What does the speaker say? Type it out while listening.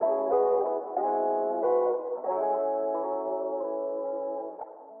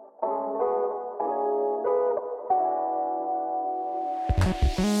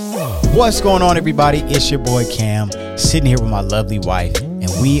What's going on, everybody? It's your boy Cam, sitting here with my lovely wife, and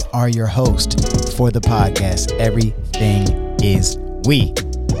we are your host for the podcast Everything Is We.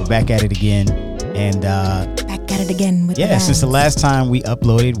 We're back at it again, and back at it again with since the last time we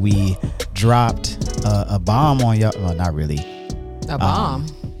uploaded, we dropped a bomb on y'all. Well, not really. A bomb?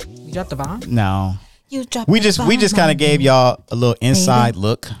 You dropped a bomb? No. You dropped. We just kind of gave y'all a little inside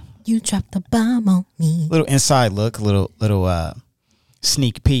look. You dropped the bomb on me. Little inside look, little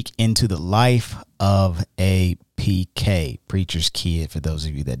sneak peek into the life of a PK, preacher's kid, for those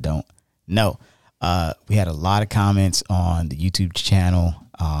of you that don't know. We had a lot of comments on the YouTube channel.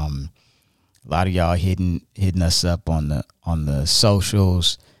 A lot of y'all hitting us up on the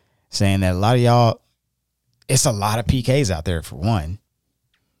socials, saying that a lot of y'all, it's a lot of PKs out there, for one.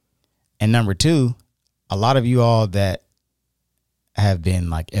 And number two, a lot of you all that have been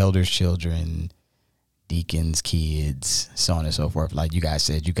like elders' children, deacons, kids, so on and so forth. Like you guys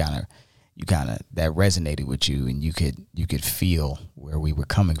said, you kind of that resonated with you, and you could feel where we were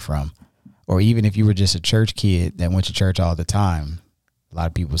coming from. Or even if you were just a church kid that went to church all the time, a lot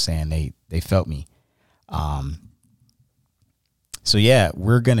of people saying they felt me. So yeah,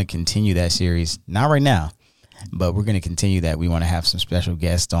 we're gonna continue that series. Not right now, but we're gonna continue that. We want to have some special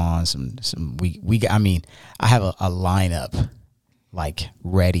guests on. I have a lineup like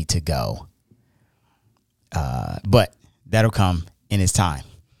ready to go. But that'll come in its time.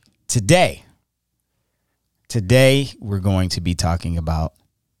 Today, we're going to be talking about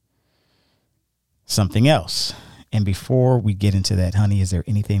something else. And before we get into that, honey, is there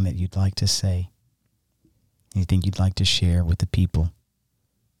anything that you'd like to say? Anything you'd like to share with the people?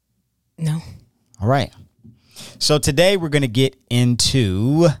 No. All right. So today we're going to get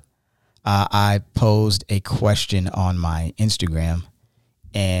into, I posed a question on my Instagram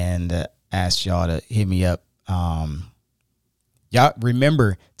and asked y'all to hit me up. Y'all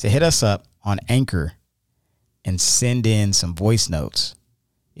remember to hit us up on Anchor and send in some voice notes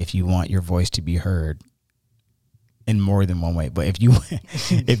if you want your voice to be heard in more than one way. But if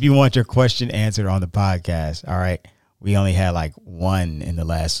you want your question answered on the podcast, all right. We only had like one in the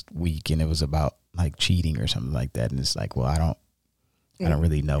last week, and it was about like cheating or something like that. And it's like, well, I don't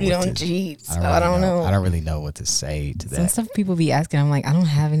really know. You don't cheat, so I don't know. I don't really know what to say to that. Some stuff people be asking, I'm like, I don't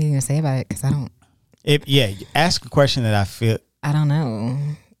have anything to say about it because I don't. Ask a question that I feel. I don't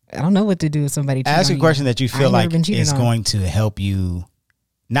know what to do with somebody. Ask a question that you feel like is going to help you,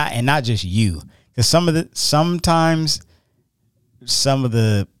 not just you, because sometimes some of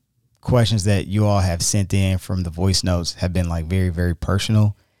the questions that you all have sent in from the voice notes have been like very, very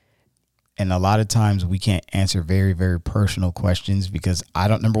personal. And a lot of times we can't answer very, very personal questions because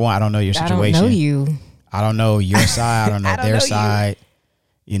number one, I don't know your situation. I don't know you. I don't know your side. I don't know their side.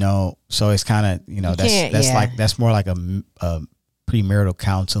 You know, so it's kind of, that's more like a premarital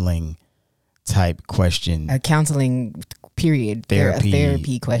counseling type question. A counseling period. Therapy. A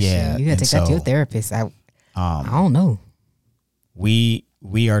therapy question. Yeah, you got to take that to a therapist. I don't know. We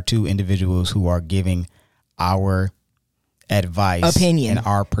are two individuals who are giving our advice, opinion, and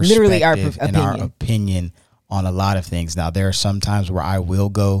our perspective, literally our opinion on a lot of things. Now, there are some times where I will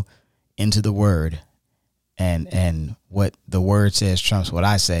go into the word, and what the word says trumps what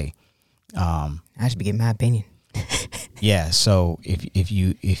I say. I should be getting my opinion. Yeah. So if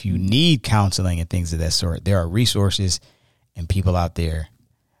you need counseling and things of that sort, there are resources and people out there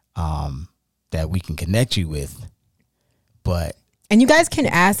that we can connect you with. And you guys can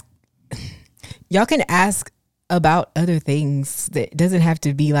ask. Y'all can ask about other things. That doesn't have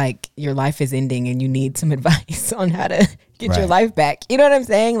to be like your life is ending and you need some advice on how to get your life back. You know what I'm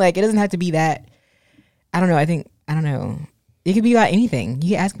saying? Like, it doesn't have to be that. I don't know. I don't know. It could be about anything.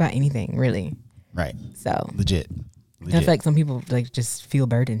 You can ask about anything, really. Right. So legit. I feel like some people like just feel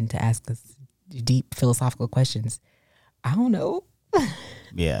burdened to ask us deep philosophical questions. I don't know.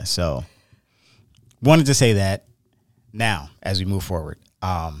 Yeah. So wanted to say that now as we move forward.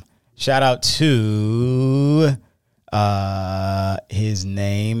 Shout out to his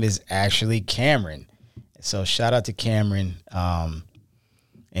name is actually Cameron. So shout out to Cameron. And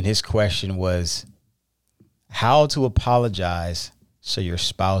his question was how to apologize so your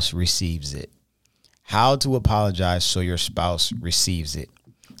spouse receives it. How to apologize so your spouse receives it.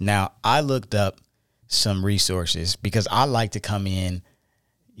 Now, I looked up some resources because I like to come in,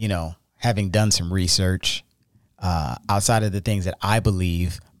 having done some research outside of the things that I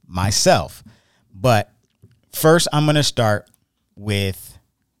believe myself. But first, I'm going to start with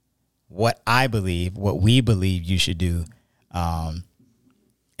what we believe you should do.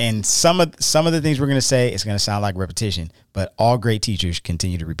 And some of the things we're going to say, it's going to sound like repetition, but all great teachers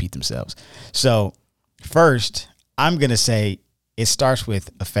continue to repeat themselves. So first, I'm going to say it starts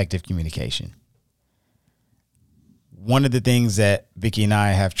with effective communication. One of the things that Vicky and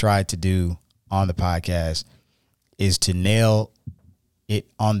I have tried to do on the podcast is to nail it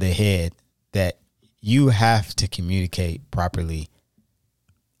on the head that you have to communicate properly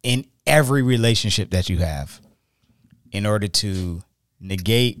in every relationship that you have in order to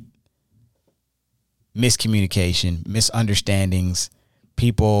negate miscommunication, misunderstandings,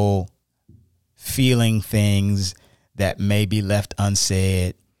 people feeling things that may be left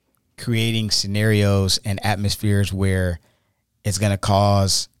unsaid, creating scenarios and atmospheres where it's going to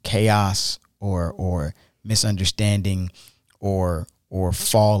cause chaos or misunderstanding or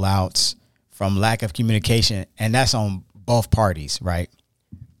fallouts from lack of communication. And that's on both parties, right?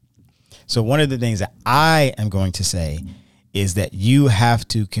 So one of the things that I am going to say is that you have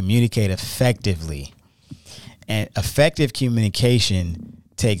to communicate effectively. And effective communication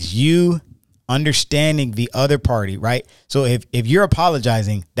takes you understanding the other party, right? So if you're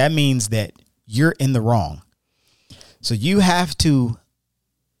apologizing, that means that you're in the wrong. So you have to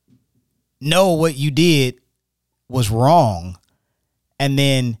know what you did was wrong and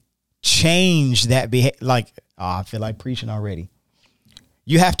then change that behavior. Like, I feel like preaching already.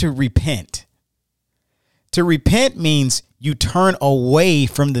 You have to repent. To repent means you turn away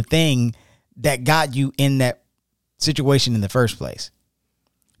from the thing that got you in that situation in the first place.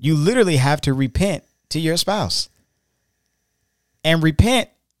 You literally have to repent to your spouse. And repent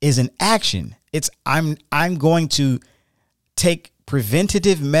is an action. It's I'm going to take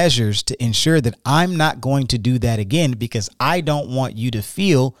preventative measures to ensure that I'm not going to do that again because I don't want you to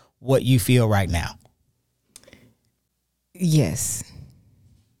feel what you feel right now. Yes.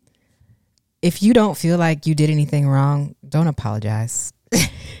 If you don't feel like you did anything wrong, don't apologize.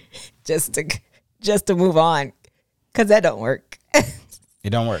 just to move on, because that don't work. It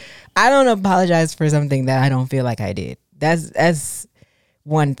don't work. I don't apologize for something that I don't feel like I did. That's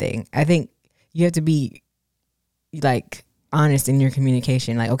one thing. I think you have to be like honest in your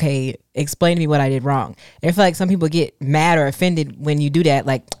communication. Like, okay, explain to me what I did wrong. And I feel like some people get mad or offended when you do that.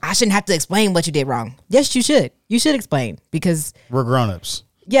 Like, I shouldn't have to explain what you did wrong. Yes, you should. You should explain because we're grown-ups.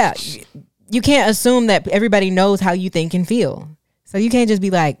 Yeah. You can't assume that everybody knows how you think and feel. So you can't just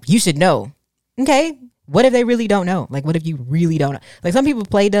be like, you should know. Okay. What if they really don't know? Like, what if you really don't know? Like, some people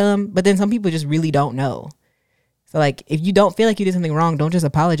play dumb, but then some people just really don't know. So, like, if you don't feel like you did something wrong, don't just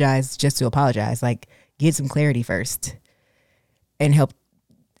apologize just to apologize. Like, get some clarity first and help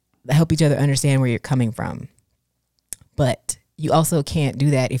each other understand where you're coming from. But you also can't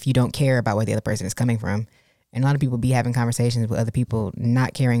do that if you don't care about where the other person is coming from. And a lot of people be having conversations with other people,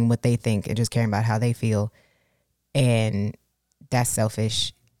 not caring what they think and just caring about how they feel. And that's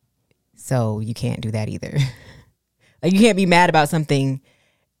selfish. So you can't do that either. Like, you can't be mad about something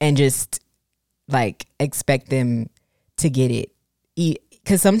and just like expect them to get it.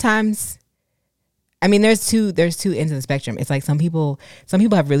 Because sometimes, I mean, there's two ends of the spectrum. It's like some people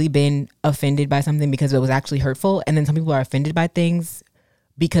have really been offended by something because it was actually hurtful. And then some people are offended by things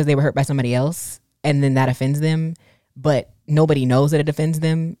because they were hurt by somebody else. And then that offends them, but nobody knows that it offends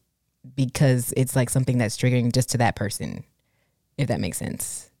them because it's like something that's triggering just to that person, if that makes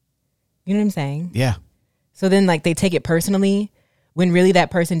sense. You know what I'm saying? Yeah. So then, like, they take it personally when really that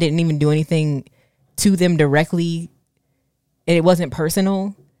person didn't even do anything to them directly and it wasn't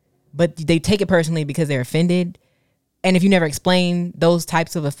personal, but they take it personally because they're offended. And if you never explain those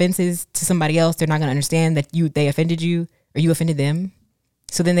types of offenses to somebody else, they're not going to understand that they offended you or you offended them.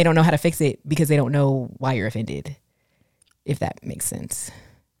 So then they don't know how to fix it because they don't know why you're offended, if that makes sense.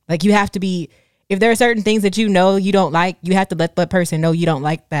 Like, you have to be, if there are certain things that you know you don't like, you have to let the person know you don't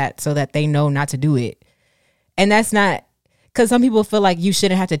like that so that they know not to do it. And that's not, because some people feel like you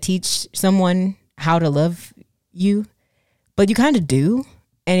shouldn't have to teach someone how to love you, but you kind of do.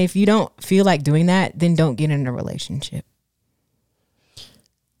 And if you don't feel like doing that, then don't get in a relationship.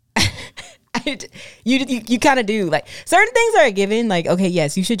 You kind of do. Like, certain things are a given. Like, okay,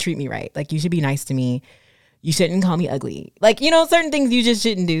 yes, you should treat me right. Like, you should be nice to me. You shouldn't call me ugly. Like, you know, certain things you just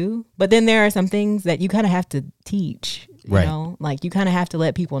shouldn't do. But then there are some things that you kind of have to teach. You know, like, you kind of have to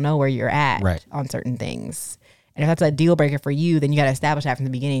let people know where you're at on certain things. And if that's a deal breaker for you, then you got to establish that from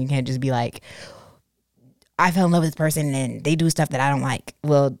the beginning. You can't just be like, I fell in love with this person and they do stuff that I don't like.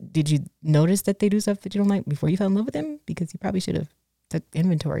 Well, did you notice that they do stuff that you don't like before you fell in love with them? Because you probably should have took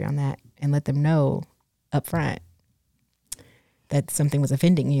inventory on that and let them know up front that something was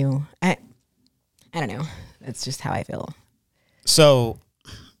offending you. I don't know. That's just how I feel. So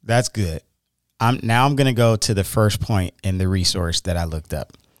that's good. I'm going to go to the first point in the resource that I looked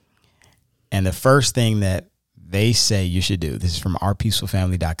up. And the first thing that they say you should do, this is from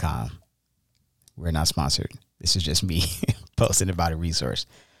ourpeacefulfamily.com. We're not sponsored. This is just me posting about a resource.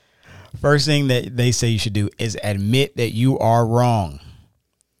 First thing that they say you should do is admit that you are wrong.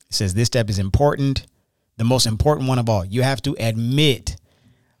 It says this step is important, the most important one of all. You have to admit.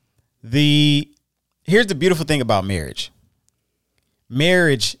 Here's the beautiful thing about marriage.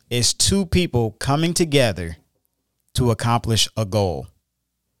 Marriage is two people coming together to accomplish a goal.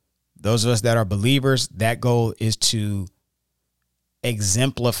 Those of us that are believers, that goal is to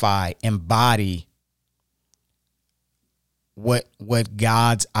exemplify, embody what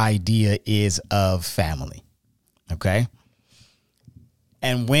God's idea is of family. Okay?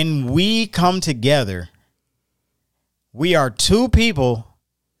 And when we come together, we are two people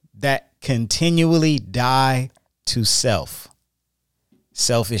that continually die to self.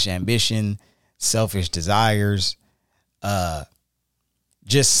 Selfish ambition, selfish desires,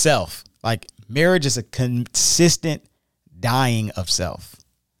 just self. Like marriage is a consistent dying of self,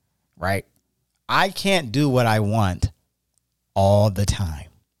 right? I can't do what I want all the time.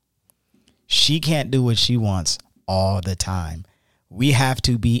 She can't do what she wants all the time. We have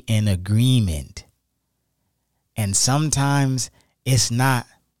to be in agreement. And sometimes it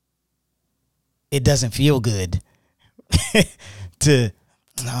doesn't feel good to,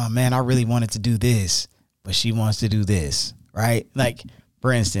 oh man, I really wanted to do this, but she wants to do this, right? Like,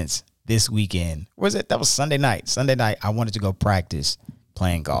 for instance, this weekend, that was Sunday night. Sunday night, I wanted to go practice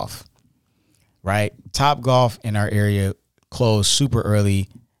playing golf, right? Top Golf in our area closed super early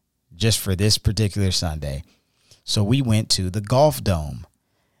just for this particular Sunday. So we went to the Golf Dome.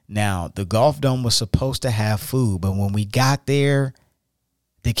 Now, the Golf Dome was supposed to have food, but when we got there,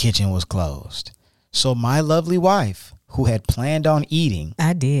 the kitchen was closed. So my lovely wife, who had planned on eating.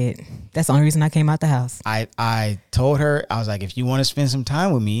 I did. That's the only reason I came out the house. I told her, I was like, if you want to spend some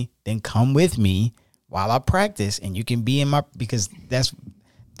time with me, then come with me while I practice and you can be in because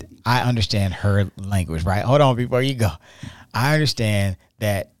I understand her language, right? Hold on before you go. I understand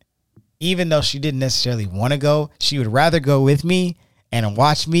that even though she didn't necessarily want to go, she would rather go with me and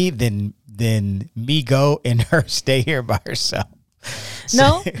watch me than me go and her stay here by herself.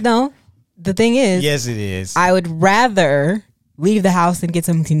 No. The thing is, yes, it is. I would rather leave the house and get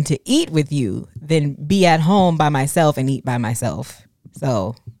something to eat with you than be at home by myself and eat by myself.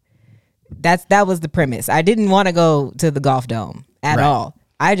 So that was the premise. I didn't want to go to the Golf Dome at all.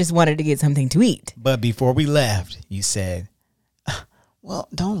 I just wanted to get something to eat. But before we left, you said, well,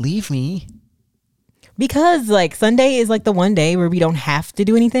 don't leave me. Because like Sunday is like the one day where we don't have to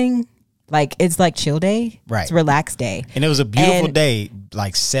do anything. Like it's like chill day. Right. It's a relaxed day. And it was a beautiful day,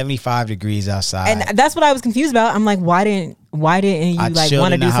 like 75 degrees outside. And that's what I was confused about. I'm like, why didn't you like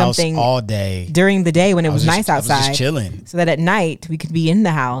want to do something all day during the day when it was nice outside? I was just chilling. So that at night we could be in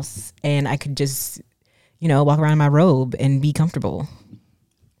the house and I could just, walk around in my robe and be comfortable.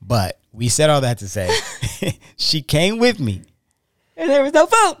 But we said all that to say she came with me. And there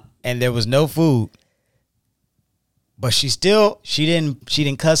was no food. But she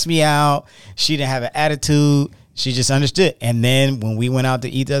didn't cuss me out. She didn't have an attitude. She just understood. And then when we went out to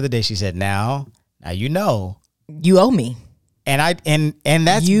eat the other day, she said, now you know. You owe me. And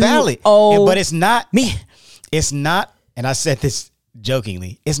that's valid. But it's not me. It's not, and I said this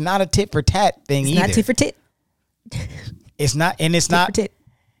jokingly, it's not a tit for tat thing either. It's not tit for tit. It's not, and it's tit not. For tit.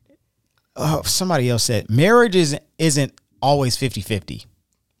 Oh, somebody else said marriage isn't always 50-50.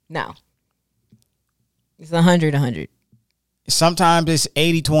 No. It's 100-100. Sometimes it's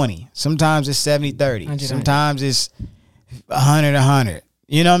 80-20. Sometimes it's 70-30. Sometimes it's 100-100.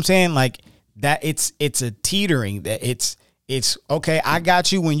 You know what I'm saying? Like that it's a teetering that it's okay, I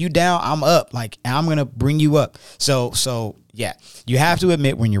got you when you down, I'm up. Like I'm going to bring you up. So yeah, you have to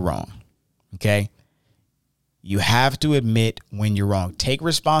admit when you're wrong. Okay? You have to admit when you're wrong. Take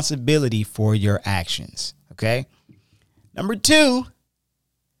responsibility for your actions. Okay? Number 2,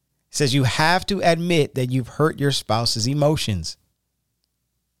 says you have to admit that you've hurt your spouse's emotions.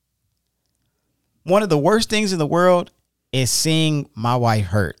 One of the worst things in the world is seeing my wife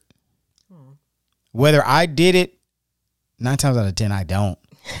hurt. Whether I did it, 9 times out of 10, I don't.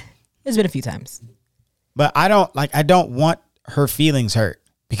 There's been a few times. But I don't want her feelings hurt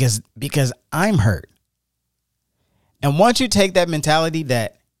because I'm hurt. And once you take that mentality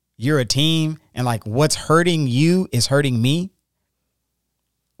that you're a team and like what's hurting you is hurting me.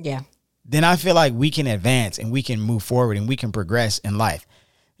 Yeah. Then I feel like we can advance and we can move forward and we can progress in life.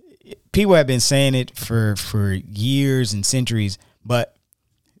 People have been saying it for years and centuries, but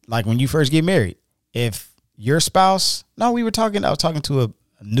like when you first get married, if your spouse, I was talking to a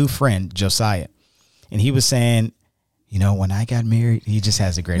new friend, Josiah, and he was saying, when I got married, he just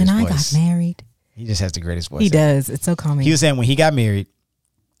has the greatest voice. When I got married. He just has the greatest voice. He does. It's so calming. He was saying when he got married,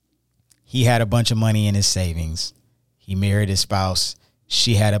 he had a bunch of money in his savings. He married his spouse.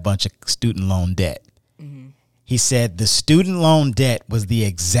 She had a bunch of student loan debt. He said the student loan debt was the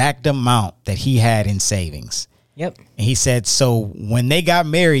exact amount that he had in savings. Yep. And he said, so when they got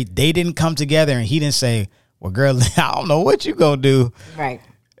married, they didn't come together, and he didn't say, well, girl, I don't know what you gonna do. Right.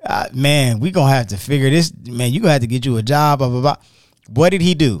 Man, we gonna have to figure this. Man, you gonna have to get you a job, blah, blah, blah. What did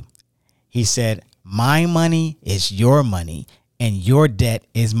he do? He said, my money is your money and your debt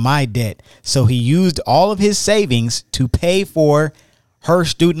is my debt. So he used all of his savings to pay for her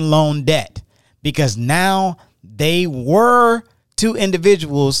student loan debt, because now they were two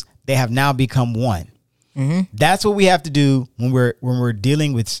individuals. They have now become one. That's what we have to do when we're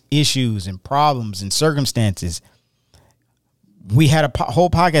dealing with issues and problems and circumstances. We had a whole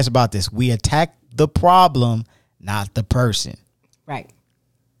podcast about this. We attack the problem, not the person. Right.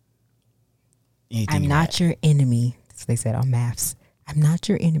 Anything I'm you not add? your enemy. As they said on Maths. I'm not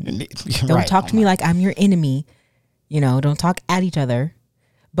your enemy. Don't Right. talk to me like I'm your enemy. You know, don't talk at each other.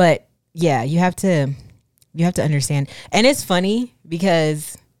 But yeah, you have to understand. And it's funny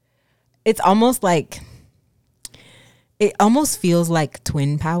because it's almost like, it almost feels like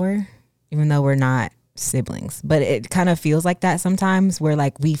twin power, even though we're not siblings. But it kind of feels like that sometimes, where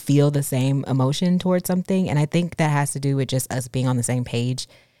like we feel the same emotion towards something. And I think that has to do with just us being on the same page.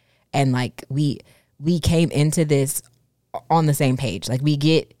 And like we came into this on the same page. Like we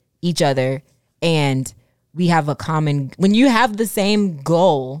get each other, and we have a common, when you have the same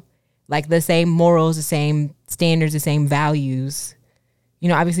goal, like the same morals, the same standards, the same values, you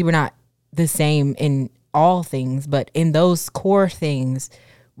know, obviously we're not the same in all things, but in those core things,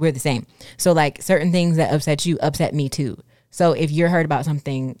 we're the same. So like certain things that upset you upset me too. So if you're hurt about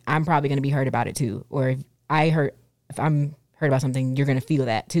something, I'm probably going to be hurt about it too. Or if I'm hurt about something, you're going to feel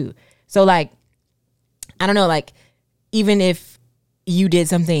that too. So like, I don't know, like even if you did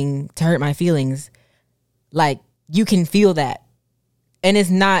something to hurt my feelings, like you can feel that. And it's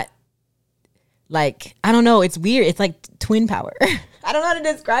not like, I don't know, it's weird. It's like twin power. I don't know how to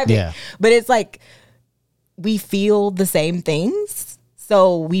describe it, but it's like we feel the same things.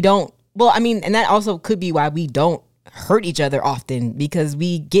 So we don't, well, I mean, and that also could be why we don't hurt each other often, because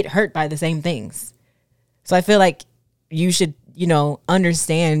we get hurt by the same things. So I feel like you should, you know,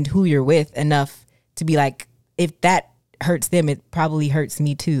 understand who you're with enough to be like, if that hurts them, it probably hurts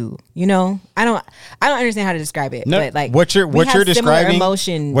me too. You know, I don't understand how to describe it. No, but like what you're describing,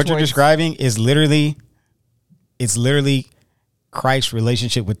 emotion what you're describing is literally Christ's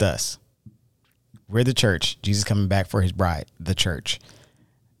relationship with us. We're the church. Jesus coming back for his bride, the church.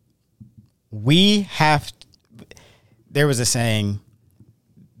 There was a saying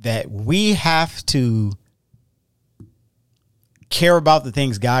that we have to care about the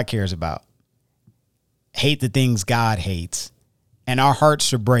things God cares about, hate the things God hates, and our hearts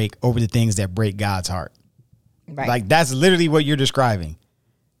should break over the things that break God's heart. Right. Like that's literally what you're describing.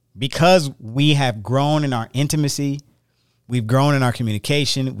 Because we have grown in our intimacy, we've grown in our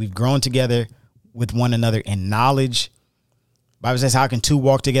communication, we've grown together with one another in knowledge. Bible says, how can two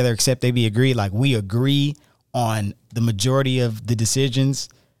walk together except they be agreed? Like we agree on the majority of the decisions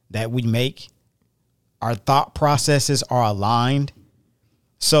that we make. Our thought processes are aligned.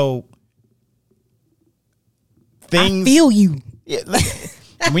 So things, I feel you. Yeah, like,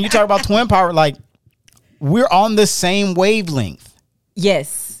 when you talk about twin power, like we're on the same wavelength.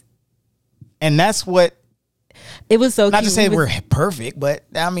 Yes. And that's what, it was so not cute. to say we're perfect, but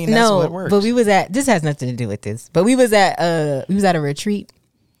I mean, that's what works. But we was at, this has nothing to do with this, but we was at a retreat,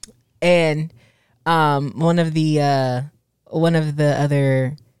 and one of the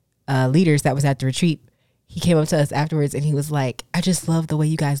other leaders that was at the retreat, he came up to us afterwards and he was like, I just love the way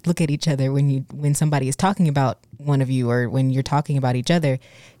you guys look at each other when somebody is talking about one of you, or when you're talking about each other.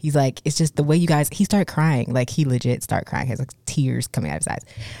 He's like, it's just the way you guys, he started crying. Like he legit started crying. He has like tears coming out of his eyes.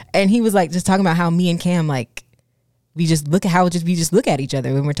 And he was like, just talking about how me and Cam, like, we just look at each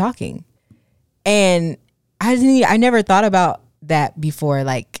other when we're talking. And I never thought about that before.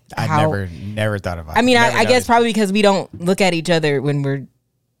 Like I never thought about it. I mean, I guess probably because we don't look at each other when we're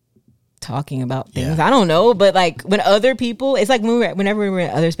talking about things. Yeah. I don't know. But like when other people, it's like whenever we're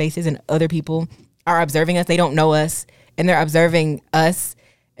in other spaces and other people are observing us, they don't know us and they're observing us.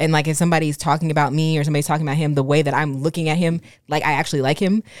 And like if somebody's talking about me or somebody's talking about him, the way that I'm looking at him, like I actually like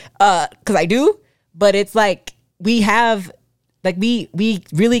him, because I do. But it's like we have, like we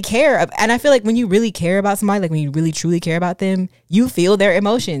really care. And I feel like when you really care about somebody, like when you really truly care about them, you feel their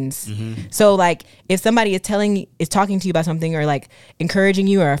emotions. Mm-hmm. So like if somebody is talking to you about something, or like encouraging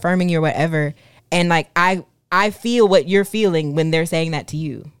you or affirming you or whatever, and like I feel what you're feeling when they're saying that to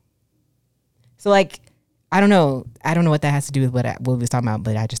you. So like I don't know what that has to do with what we was talking about,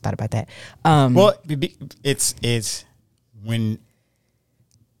 but I just thought about that. Well, it's when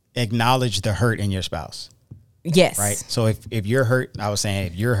acknowledge the hurt in your spouse. Yes. Right. So if you're hurt, I was saying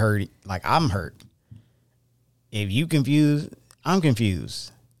if you're hurt, like I'm hurt. If you confused, I'm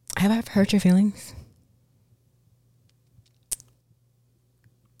confused. Have I ever hurt your feelings?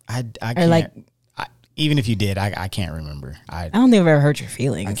 I can't. Even if you did, I can't remember. I don't think I've ever hurt your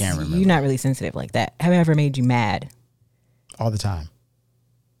feelings. I can't remember. You're not really sensitive like that. Have I ever made you mad? All the time.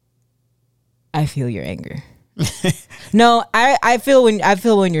 I feel your anger. No, I feel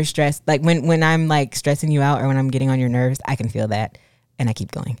when you're stressed. Like when I'm like stressing you out or when I'm getting on your nerves, I can feel that, and I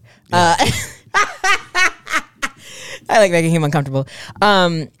keep going. Yeah. I like making him uncomfortable.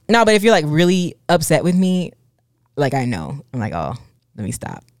 No, but if you're like really upset with me, like I know, I'm like, oh, let me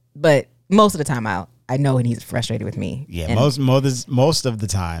stop. But most of the time, I know when he's frustrated with me. Yeah, and most of the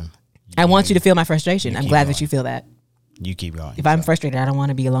time. I want you to feel my frustration. I'm glad that you feel that. You keep going. If I'm frustrated, I don't want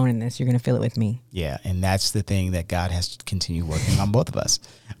to be alone in this. You're going to feel it with me. Yeah, and that's the thing that God has to continue working on both of us.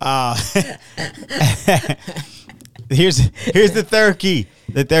 Here's the third key.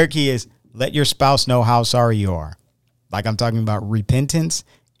 The third key is let your spouse know how sorry you are. Like I'm talking about, repentance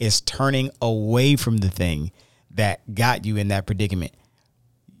is turning away from the thing that got you in that predicament.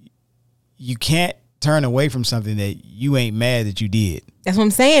 You can't turn away from something that you ain't mad that you did. That's what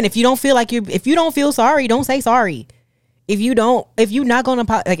I'm saying. If you don't feel sorry, don't say sorry. If you don't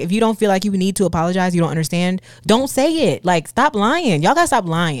feel like you need to apologize, you don't understand, don't say it. Like, stop lying. Y'all gotta stop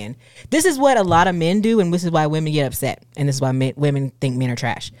lying. This is what a lot of men do, and this is why women get upset, and this is why women think men are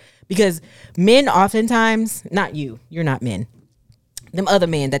trash. Because men oftentimes, not you, you're not men. Them other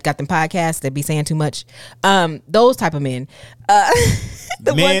men that got them podcasts that be saying too much, those type of men,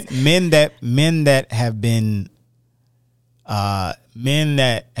 men that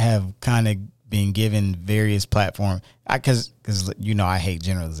have kind of been given various platforms. Because I hate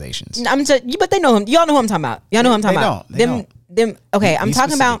generalizations. But they know him. Y'all know who I'm talking about. Y'all know who I'm talking about. Them. Okay, I'm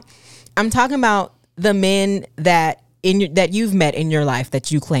talking about the men that you've met in your life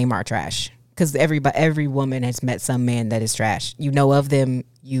that you claim are trash. Because every woman has met some man that is trash. You know of them.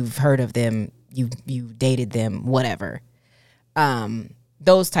 You've heard of them. You dated them. Whatever.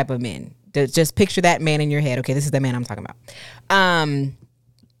 Those type of men. Just picture that man in your head. Okay, this is the man I'm talking about.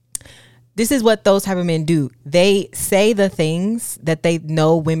 This is what those type of men do. They say the things that they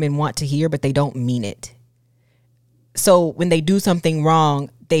know women want to hear, but they don't mean it. So when they do something wrong,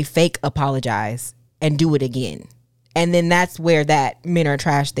 they fake apologize and do it again. And then that's where that men are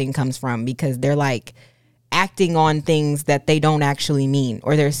trash thing comes from, because they're like acting on things that they don't actually mean,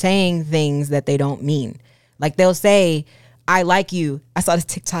 or they're saying things that they don't mean. Like they'll say, I like you. I saw this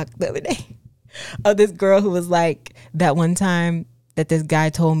TikTok the other day of this girl who was like, that one time that this guy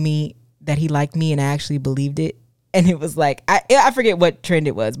told me that he liked me and I actually believed it. And it was like, I forget what trend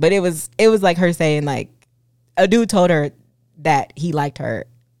it was, but it was like her saying like a dude told her that he liked her,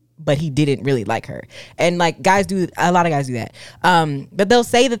 but he didn't really like her. And like a lot of guys do that. But they'll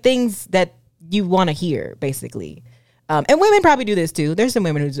say the things that you want to hear, basically. And women probably do this too. There's some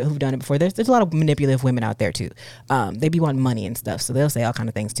women who've done it before. There's a lot of manipulative women out there too. They be wanting money and stuff, so they'll say all kind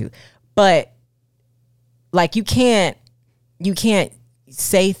of things too. But like you can't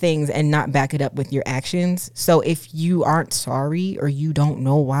say things and not back it up with your actions. So if you aren't sorry or you don't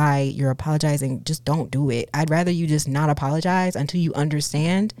know why you're apologizing, just don't do it. I'd rather you just not apologize until you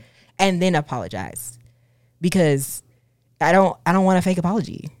understand and then apologize. Because I don't want a fake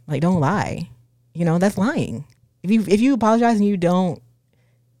apology. Like, don't lie. That's lying. If you apologize and you don't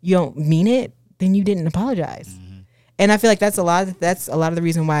mean it, then you didn't apologize. Mm-hmm. And I feel like that's a lot of the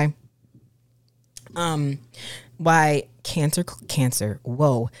reason why cancel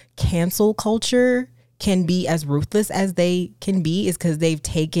culture can be as ruthless as they can be, is because they've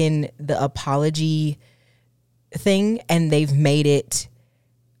taken the apology thing and they've made it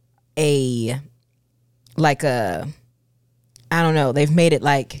they've made it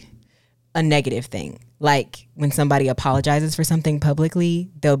like a negative thing. Like when somebody apologizes for something publicly,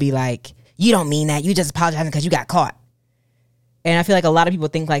 they'll be like, you don't mean that, you just apologizing because you got caught. And I feel like a lot of people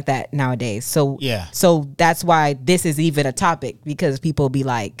think like that nowadays. So yeah. So that's why this is even a topic, because people be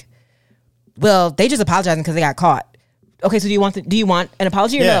like, well, they just apologizing because they got caught. Okay, so do you want an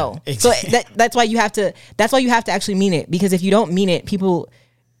apology or no? Exactly. So that's why you have to actually mean it, because if you don't mean it, people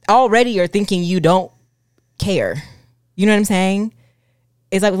already are thinking you don't care. You know what I'm saying?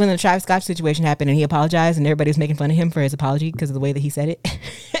 It's like when the Travis Scott situation happened and he apologized and everybody was making fun of him for his apology because of the way that he said it.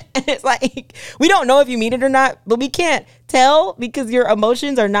 And it's like, we don't know if you mean it or not, but we can't tell because your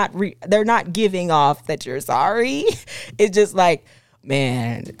emotions are they're not giving off that you're sorry. It's just like,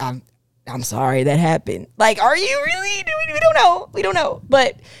 man, I'm sorry that happened. Like, are you really? We don't know.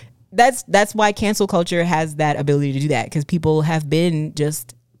 But that's why cancel culture has that ability to do that, because people have been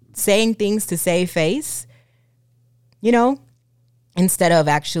just saying things to save face, you know, instead of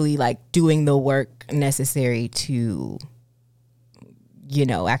actually like doing the work necessary to, you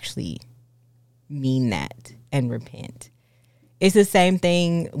know, actually mean that and repent. It's the same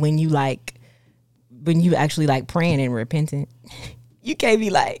thing when you actually like praying and repenting. You can't be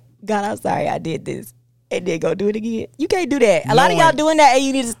like, God, I'm sorry I did this, and then go do it again. You can't do that. A lot of y'all doing that, and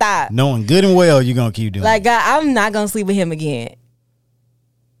you need to stop. Knowing good and well you're going to keep doing like, God, I'm not going to sleep with him again.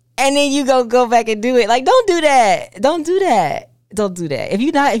 And then you go back and do it. Like, don't do that. Don't do that. Don't do that. If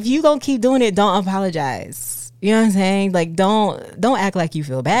you gonna keep doing it, don't apologize. You know what I'm saying? Like, don't act like you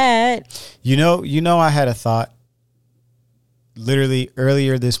feel bad. You know, I had a thought literally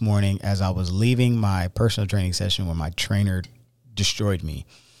earlier this morning as I was leaving my personal training session where my trainer destroyed me.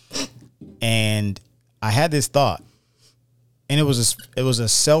 And I had this thought, and it was a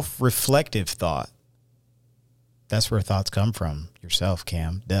self-reflective thought. That's where thoughts come from. Yourself,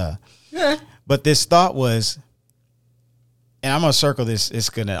 Cam. Duh. Yeah. But this thought was, and I'm going to circle this, it's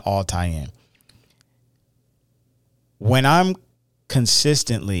going to all tie in. When I'm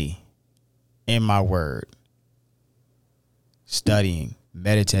consistently in my word, studying,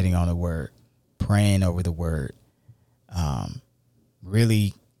 meditating on the word, praying over the word,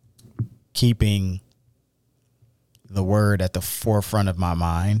 really keeping the word at the forefront of my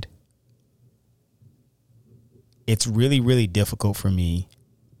mind, it's really, really difficult for me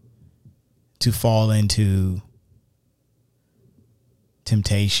to fall into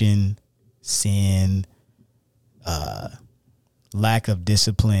temptation, sin, lack of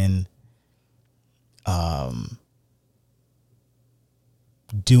discipline,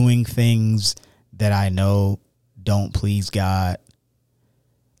 doing things that I know don't please God.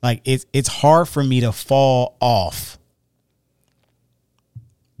 Like, it's hard for me to fall off.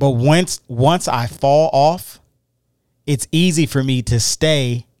 But once I fall off, it's easy for me to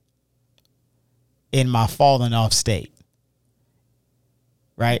stay in my falling off state.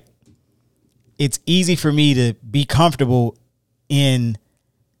 Right? It's easy for me to be comfortable in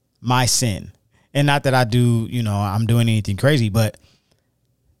my sin. And not that I'm doing anything crazy, but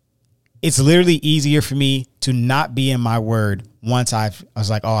it's literally easier for me to not be in my word once I was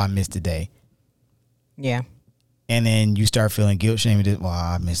like, oh, I missed a day. Yeah. And then you start feeling guilt, shame. Well,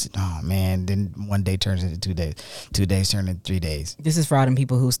 I missed it. Oh, man. Then one day turns into 2 days. 2 days turn into 3 days. This is for all them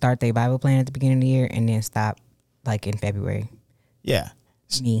people who start their Bible plan at the beginning of the year and then stop like in February. Yeah.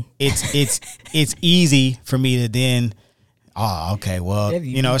 Me. It's easy for me to then, oh, okay, well,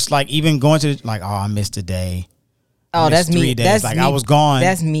 it's like even going to like, oh, I missed a day. Oh, that's me. 3 days. That's like me. I was gone.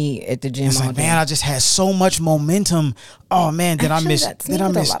 That's me at the gym. It's like, man, I just had so much momentum. Oh man, did I miss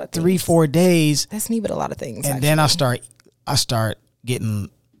 3-4 days? That's me with a lot of things. And then I start getting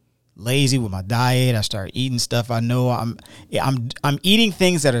lazy with my diet. I start eating stuff I know I'm eating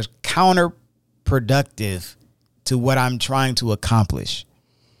things that are counterproductive to what I'm trying to accomplish.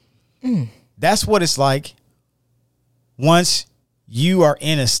 That's what it's like once you are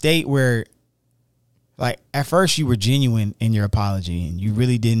in a state where, like, at first you were genuine in your apology and you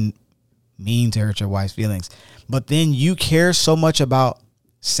really didn't mean to hurt your wife's feelings, but then you care so much about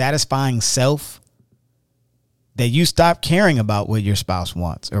satisfying self that you stop caring about what your spouse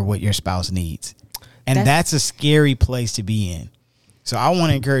wants or what your spouse needs. And that's a scary place to be in. So I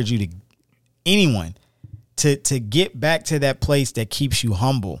want to encourage anyone to get back to that place that keeps you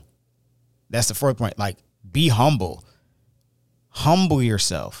humble. That's the fourth point. Like, be humble. Humble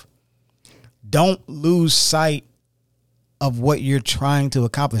yourself. Don't lose sight of what you're trying to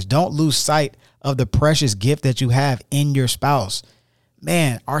accomplish. Don't lose sight of the precious gift that you have in your spouse.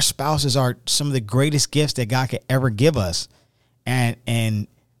 Man, our spouses are some of the greatest gifts that God could ever give us. And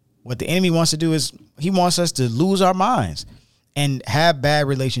what the enemy wants to do is he wants us to lose our minds and have bad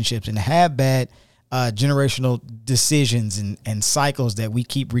relationships and have bad generational decisions and cycles that we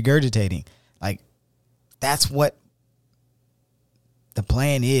keep regurgitating. Like, that's what the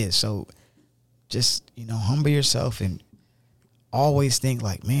plan is. So just, humble yourself and always think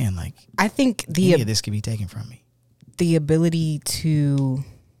like, man, like, I think any of this could be taken from me. The ability to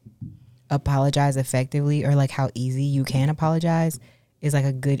apologize effectively, or like how easy you can apologize, is like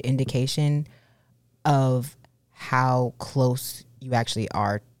a good indication of how close you actually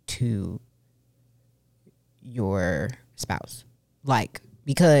are to your spouse. Like,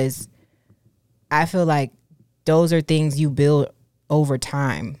 because I feel like those are things you build over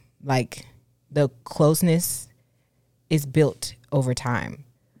time. Like, the closeness is built over time.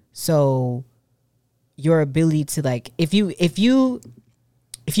 So your ability to, like, if you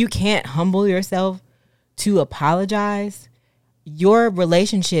can't humble yourself to apologize, your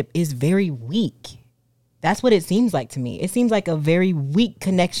relationship is very weak. That's what it seems like to me. It seems like a very weak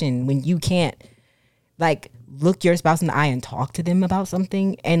connection when you can't like look your spouse in the eye and talk to them about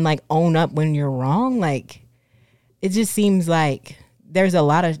something and like own up when you're wrong. Like, it just seems like there's a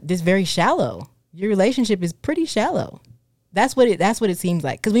lot of this very shallow. Your relationship is pretty shallow. That's what it seems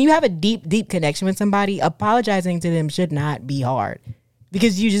like. Because when you have a deep connection with somebody, apologizing to them should not be hard,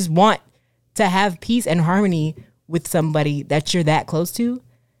 because you just want to have peace and harmony with somebody that you're that close to.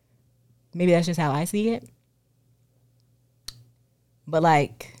 Maybe that's just how I see it. But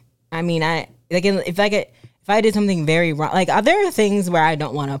like, I mean, if I did something very wrong, like there are things where I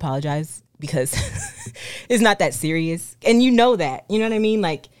don't want to apologize because it's not that serious, and you know that, you know what I mean?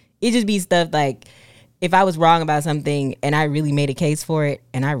 Like, it just be stuff like, if I was wrong about something and I really made a case for it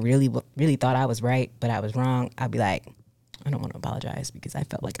and I really thought I was right, but I was wrong, I'd be like, I don't want to apologize because I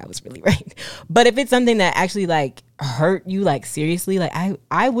felt like I was really right. But if it's something that actually like hurt you, like seriously, like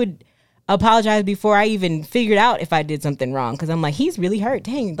I would apologize before I even figured out if I did something wrong, because I'm like, he's really hurt.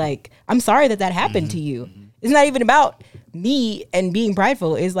 Dang, like, I'm sorry that happened to you. It's not even about me and being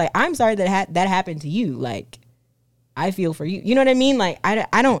prideful. It's like, I'm sorry that happened to you. Like, I feel for you. You know what I mean? Like, I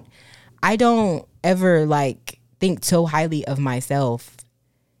don't ever like think so highly of myself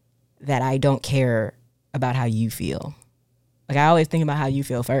that I don't care about how you feel. Like, I always think about how you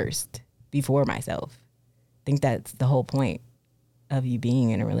feel first before myself. I think that's the whole point of you being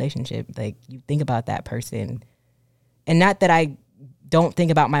in a relationship. Like, you think about that person, and not that I don't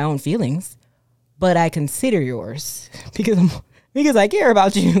think about my own feelings, but I consider yours because I care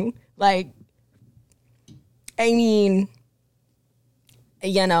about you. Like, I mean,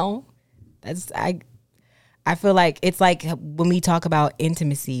 you know, I feel like it's like when we talk about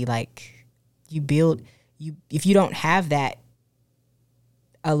intimacy, like if you don't have that,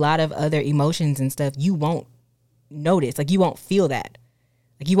 a lot of other emotions and stuff, you won't notice. Like, you won't feel that.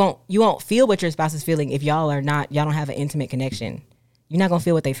 Like, you won't feel what your spouse is feeling if y'all don't have an intimate connection. You're not gonna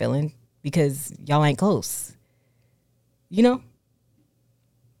feel what they feeling because y'all ain't close. You know?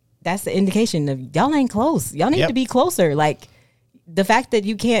 That's the indication of y'all ain't close. Y'all need to be closer. Like, the fact that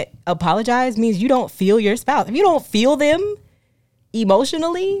you can't apologize means you don't feel your spouse. If you don't feel them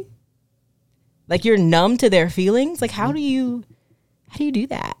emotionally, like you're numb to their feelings, like how do you do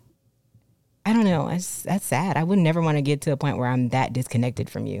that? I don't know. That's sad. I would never want to get to a point where I'm that disconnected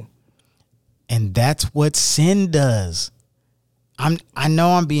from you. And that's what sin does. I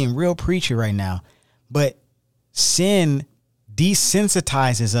know I'm being real preachy right now, but sin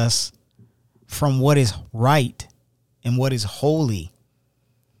desensitizes us from what is right and what is holy.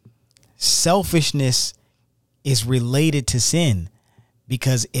 Selfishness is related to sin,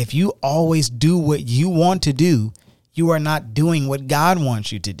 because if you always do what you want to do, you are not doing what God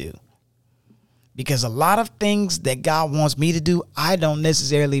wants you to do. Because a lot of things that God wants me to do, I don't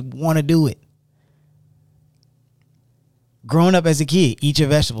necessarily want to do it. Growing up as a kid, eat your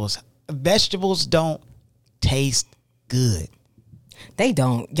vegetables. Vegetables don't taste good. They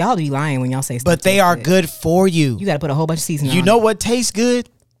don't. Y'all be lying when y'all say stuff. But they are good for you. You got to put a whole bunch of seasoning on. You know what tastes good?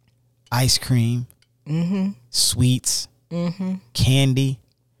 Ice cream, sweets, candy.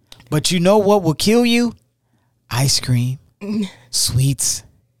 But you know what will kill you? Ice cream, sweets,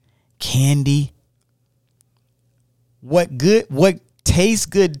 candy. What tastes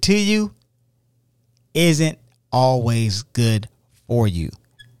good to you isn't always good for you.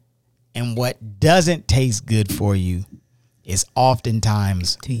 And what doesn't taste good for you is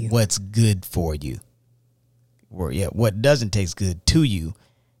oftentimes what's good for you. What doesn't taste good to you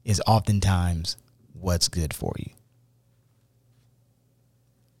is oftentimes what's good for you.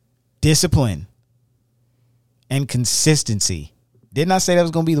 Discipline and consistency. Didn't I say that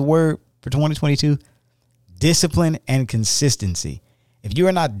was going to be the word for 2022? Discipline and consistency. If you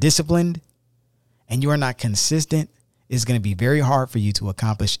are not disciplined and you are not consistent, it's going to be very hard for you to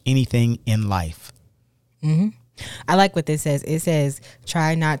accomplish anything in life. I like what this says. It says,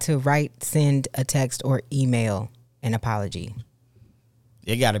 try not to send a text or email an apology.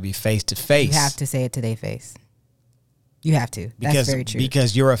 It got to be face to face. You have to say it to their face. You have to. That's very true.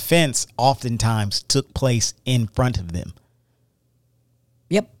 Because your offense oftentimes took place in front of them.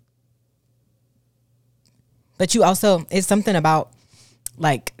 Yep. But you also, it's something about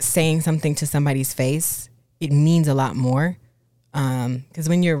like saying something to somebody's face. It means a lot more. Because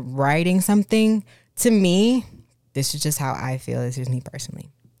when you're writing something, to me, this is just how I feel. This is me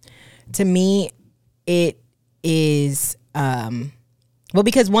personally. To me, it is, well,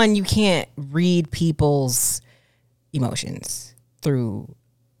 because one, you can't read people's emotions through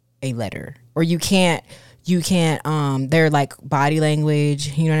a letter, or you can't their like body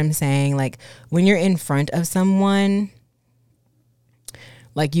language, you know what I'm saying? Like when you're in front of someone,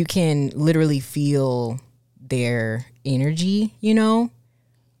 Like you can literally feel their energy, you know.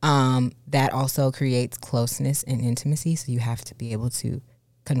 That also creates closeness and intimacy. So you have to be able to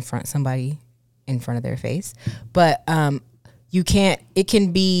confront somebody in front of their face. But you can't, it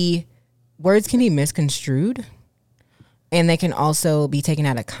can be, words can be misconstrued, and they can also be taken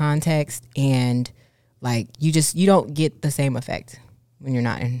out of context, and like you don't get the same effect when you're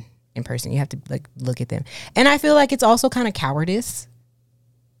not in person. You have to like look at them. And I feel like it's also kind of cowardice.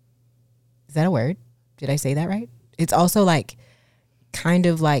 Is that a word? Did I say that right? It's also like kind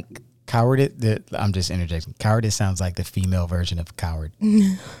of like cowardice. I'm just interjecting. Cowardice sounds like the female version of coward.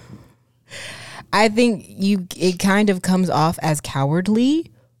 I think it kind of comes off as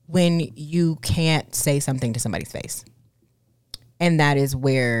cowardly when you can't say something to somebody's face. And that is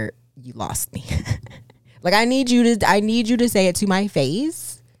where you lost me. Like I need you to say it to my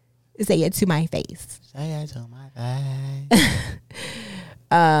face. Say it to my face. Say it to my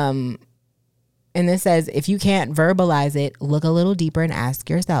face. And this says, if you can't verbalize it, look a little deeper and ask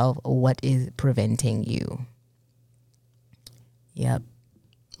yourself, what is preventing you? Yep.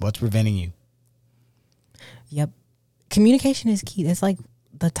 What's preventing you? Yep. Communication is key. That's like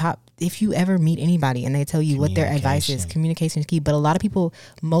the top. If you ever meet anybody and they tell you what their advice is, communication is key. But a lot of people,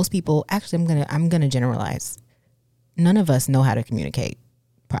 most people, actually, I'm gonna generalize. None of us know how to communicate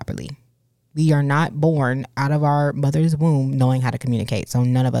properly. We are not born out of our mother's womb knowing how to communicate. So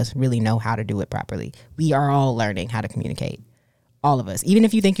none of us really know how to do it properly. We are all learning how to communicate. All of us. Even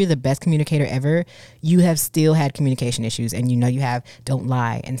if you think you're the best communicator ever, you have still had communication issues, and you know you have. Don't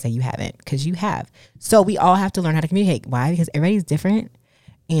lie and say you haven't, because you have. So we all have to learn how to communicate. Why? Because everybody's different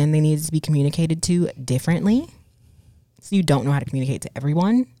and they need to be communicated to differently. So you don't know how to communicate to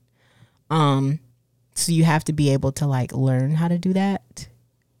everyone. So you have to be able to like learn how to do that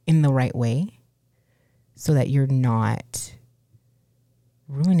in the right way so that you're not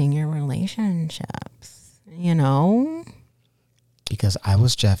ruining your relationships, you know? Because I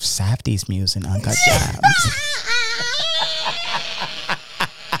was Jeff Safdie's muse in Uncut Gems.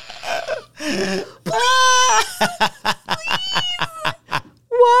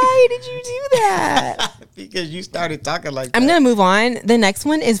 Why did you do that? Because you started talking like that. I'm going to move on. The next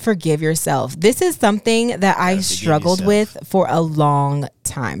one is forgive yourself. This is something that I struggled with for a long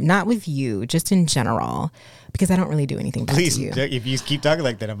time. Not with you, just in general. Because I don't really do anything back to you. If you keep talking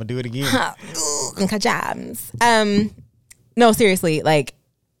like that, I'm going to do it again. Uncut Gems. No, seriously, like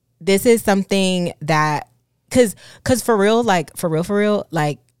this is something that, cause for real, like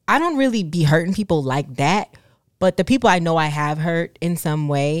I don't really be hurting people like that, but the people I know I have hurt in some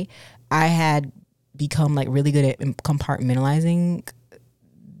way, I had become like really good at compartmentalizing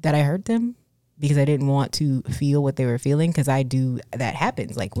that I hurt them because I didn't want to feel what they were feeling. Cause that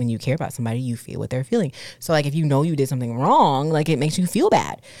happens. Like when you care about somebody, you feel what they're feeling. So like if you know you did something wrong, like it makes you feel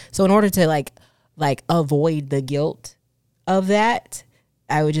bad. So in order to like avoid the guilt of that,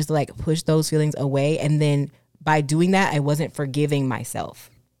 I would just like push those feelings away. And then by doing that, I wasn't forgiving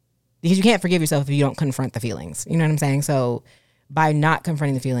myself, because you can't forgive yourself if you don't confront the feelings. You know what I'm saying? So by not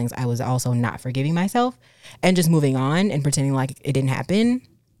confronting the feelings, I was also not forgiving myself and just moving on and pretending like it didn't happen.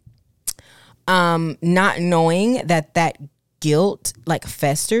 Not knowing that guilt like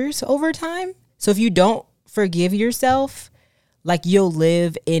festers over time. So if you don't forgive yourself, like you'll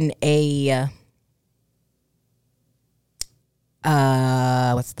live in a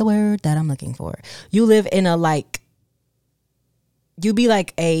what's the word that I'm looking for? You live in a you'll be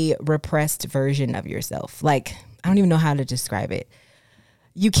like a repressed version of yourself. Like, I don't even know how to describe it.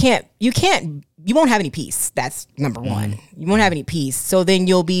 You won't have any peace. That's number one. You won't have any peace. So then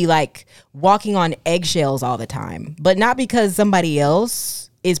you'll be like walking on eggshells all the time, but not because somebody else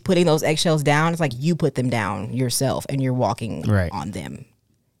is putting those eggshells down. It's like you put them down yourself and you're walking on them.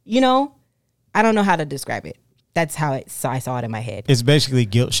 You know, I don't know how to describe it. That's how I saw it in my head. It's basically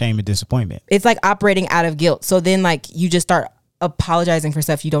guilt, shame, and disappointment. It's like operating out of guilt. So then like you just start apologizing for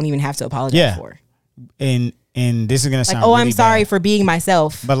stuff you don't even have to apologize for. And this is going to sound like, oh, really I'm sorry bad, for being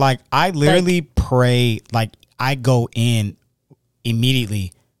myself. But like I literally pray, like I go in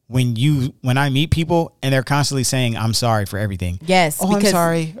immediately when I meet people and they're constantly saying, I'm sorry for everything. Yes. Oh, I'm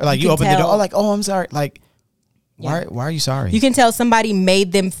sorry. Or like you open the door. Oh, like, oh, I'm sorry. Like, why are you sorry? You can tell somebody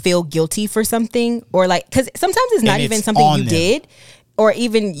made them feel guilty for something, or like, because sometimes it's not even something you did, or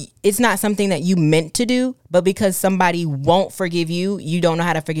even it's not something that you meant to do, but because somebody won't forgive you, you don't know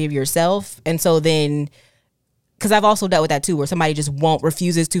how to forgive yourself. And so then, because I've also dealt with that too, where somebody just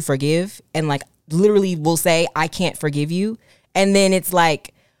refuses to forgive and like literally will say, I can't forgive you. And then it's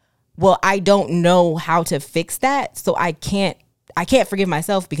like, well, I don't know how to fix that. So I can't forgive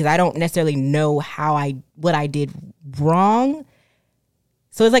myself because I don't necessarily know what I did wrong.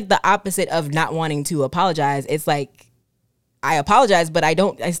 So it's like the opposite of not wanting to apologize. It's like, I apologize, but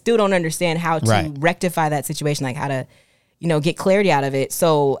I still don't understand how to rectify that situation, like how to, get clarity out of it.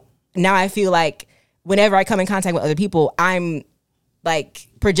 So now I feel like whenever I come in contact with other people, I'm like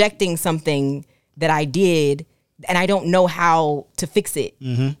projecting something that I did and I don't know how to fix it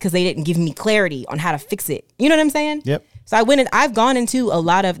because they didn't give me clarity on how to fix it. You know what I'm saying? Yep. So I've gone into a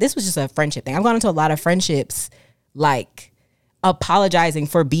lot of, this was just a friendship thing. I've gone into a lot of friendships like apologizing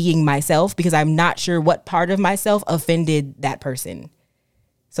for being myself because I'm not sure what part of myself offended that person.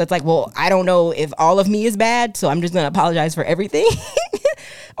 So it's like, well, I don't know if all of me is bad, so I'm just going to apologize for everything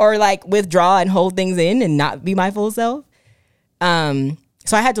or like withdraw and hold things in and not be my full self.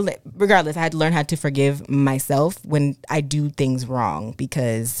 So I had to, regardless, I had to learn how to forgive myself when I do things wrong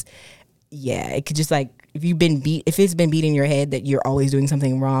because, it could just like, if it's been beat in your head that you're always doing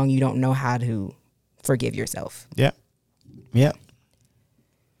something wrong, you don't know how to forgive yourself. Yeah.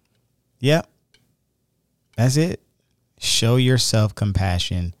 That's it. Show yourself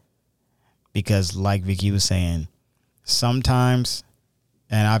compassion because like Vicky was saying, sometimes,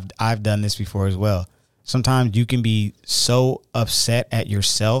 and I've done this before as well, sometimes you can be so upset at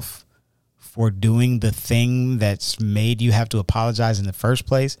yourself for doing the thing that's made you have to apologize in the first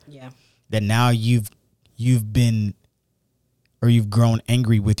place. Yeah. That now you've grown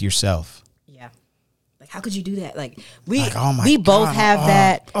angry with yourself. Yeah. Like, how could you do that? Like we both have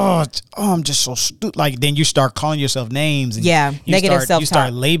that. I'm just so stupid. Like then you start calling yourself names. And negative self-talk. You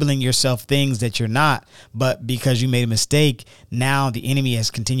start labeling yourself things that you're not. But because you made a mistake, now the enemy has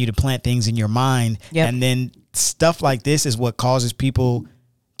continued to plant things in your mind. Yep. And then stuff like this is what causes people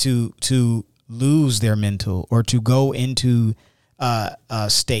to lose their mental or to go into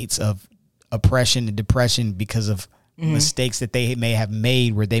states of oppression and depression because of mistakes that they may have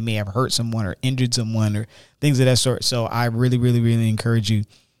made where they may have hurt someone or injured someone or things of that sort. So I really, really, really encourage you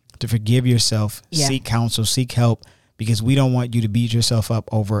to forgive yourself, seek counsel, seek help, because we don't want you to beat yourself up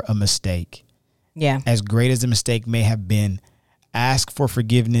over a mistake. Yeah. As great as the mistake may have been, ask for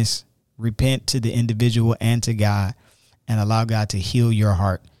forgiveness, repent to the individual and to God, and allow God to heal your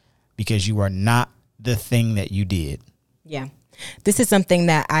heart because you are not the thing that you did. Yeah. This is something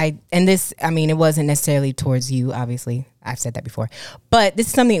that it wasn't necessarily towards you, obviously. I've said that before. But this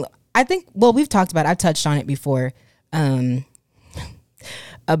is something I think, we've talked about, I've touched on it before,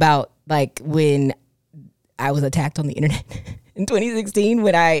 about like when I was attacked on the internet in 2016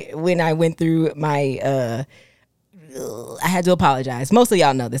 when I went through my, I had to apologize. Most of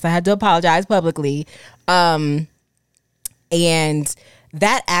y'all know this. I had to apologize publicly. And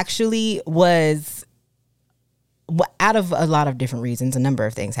that actually was, out of a lot of different reasons, a number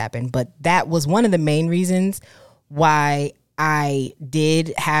of things happened, but that was one of the main reasons why I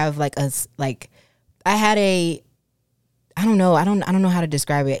did have I don't know how to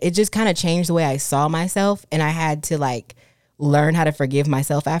describe it. It just kind of changed the way I saw myself, and I had to like learn how to forgive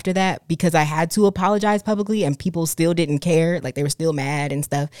myself after that because I had to apologize publicly and people still didn't care. Like they were still mad and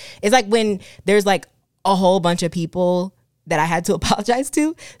stuff. It's like when there's like a whole bunch of people that I had to apologize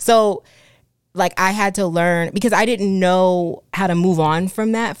to. So like I had to learn because I didn't know how to move on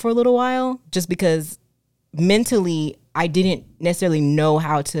from that for a little while, just because mentally I didn't necessarily know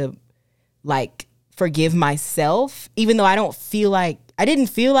how to like forgive myself, even though I didn't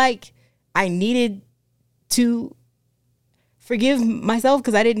feel like I needed to forgive myself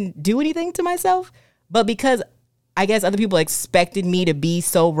because I didn't do anything to myself. But because I guess other people expected me to be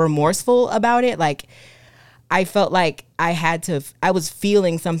so remorseful about it, like I felt like I was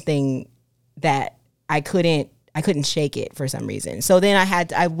feeling something that I couldn't shake it for some reason. So then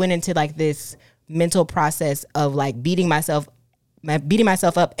I went into like this mental process of like beating myself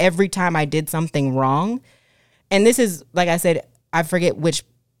up every time I did something wrong. And this is, like I said, I forget which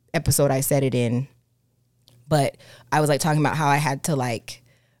episode I said it in, but I was like talking about how I had to like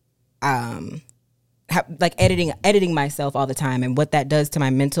editing myself all the time and what that does to my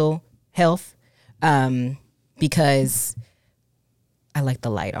mental health. Because I like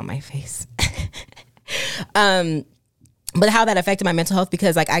the light on my face. But how that affected my mental health,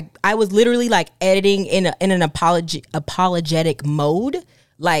 because like I was literally like editing in an apologetic mode.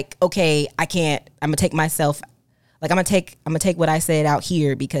 Like, okay, I'm gonna take myself, like I'm gonna take what I said out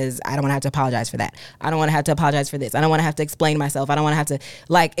here because I don't want to have to apologize for that. I don't want to have to apologize for this. I don't want to have to explain myself. I don't want to have to,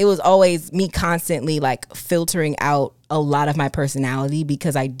 like, it was always me constantly like filtering out a lot of my personality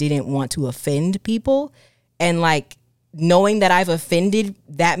because I didn't want to offend people. And like knowing that I've offended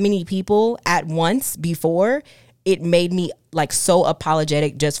that many people at once before, it made me like so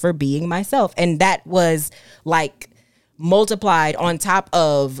apologetic just for being myself. And that was like multiplied on top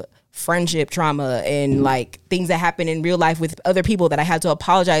of friendship trauma and like things that happen in real life with other people that I had to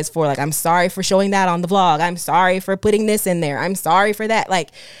apologize for. Like, I'm sorry for showing that on the vlog. I'm sorry for putting this in there. I'm sorry for that. Like,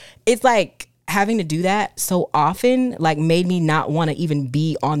 it's like having to do that so often like made me not want to even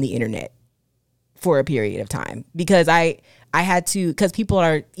be on the internet for a period of time, because I had to, because people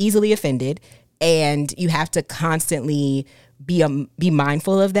are easily offended and you have to constantly be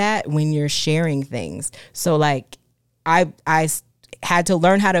mindful of that when you're sharing things. So like I had to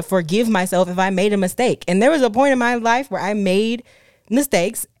learn how to forgive myself if I made a mistake. And there was a point in my life where I made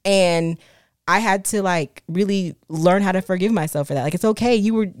mistakes and I had to like really learn how to forgive myself for that. Like, it's okay.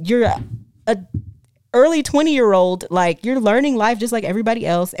 You're a early 20-year-old, like, you're learning life just like everybody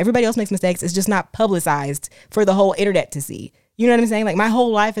else. Everybody else makes mistakes. It's just not publicized for the whole internet to see. You know what I'm saying? Like, my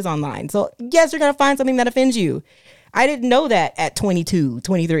whole life is online. So yes, you're going to find something that offends you. I didn't know that at 22,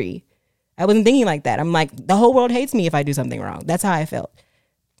 23. I wasn't thinking like that. I'm like, the whole world hates me if I do something wrong. That's how I felt.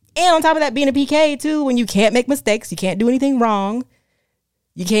 And on top of that, being a PK too, when you can't make mistakes, you can't do anything wrong.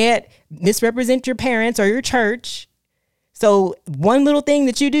 You can't misrepresent your parents or your church. So one little thing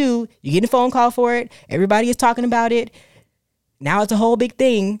that you do, you get a phone call for it. Everybody is talking about it. Now it's a whole big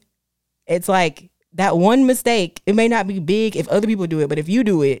thing. It's like that one mistake. It may not be big if other people do it, but if you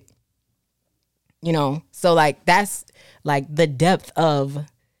do it, you know, so like that's like the depth of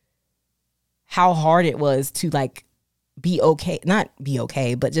how hard it was to like be okay, not be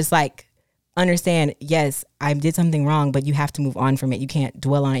okay, but just like understand, yes, I did something wrong, but you have to move on from it. You can't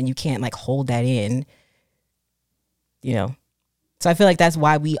dwell on it and you can't like hold that in. You know, so I feel like that's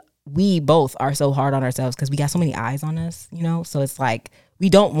why we both are so hard on ourselves, because we got so many eyes on us, you know? So it's like, we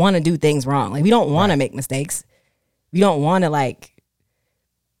don't want to do things wrong. Like, we don't want to make mistakes. We don't want to like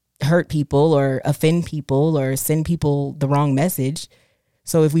hurt people or offend people or send people the wrong message.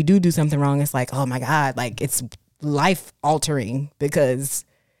 So if we do something wrong, it's like, oh my God, like it's life altering because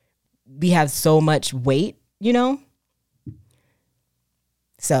we have so much weight, you know?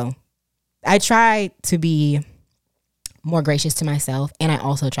 So I try to be more gracious to myself. And I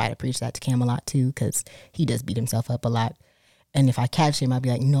also try to preach that to Cam a lot too, because he does beat himself up a lot. And if I catch him, I'll be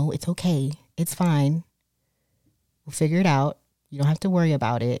like, no, it's okay. It's fine. We'll figure it out. You don't have to worry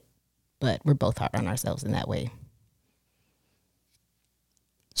about it. But we're both hard on ourselves in that way.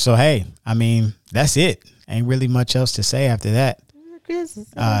 So, hey, I mean, that's it. Ain't really much else to say after that.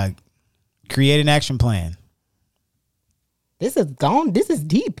 Create an action plan. This is gone. This is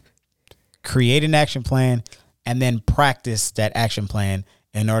deep. Create an action plan and then practice that action plan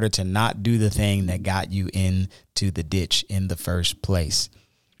in order to not do the thing that got you into the ditch in the first place.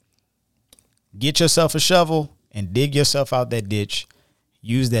 Get yourself a shovel and dig yourself out that ditch.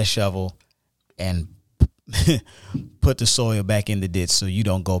 Use that shovel and put the soil back in the ditch so you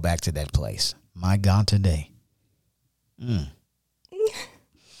don't go back to that place. My God, today.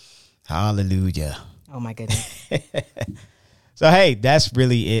 Hallelujah. Oh, my goodness. So, hey, that's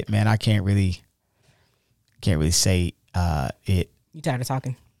really it, man. I can't really say it. You tired of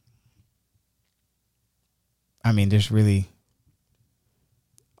talking? I mean, there's really,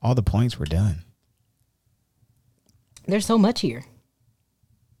 all the points were done. There's so much here.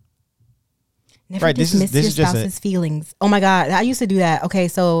 Never Right, dismiss this is your just spouse's feelings. Oh my God, I used to do that. Okay,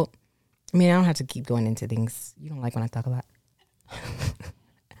 so I mean, I don't have to keep going into things. You don't like when I talk a lot.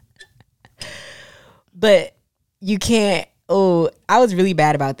 But you can't. Oh, I was really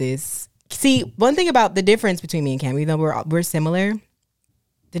bad about this. See, one thing about the difference between me and Cam, even though we're similar,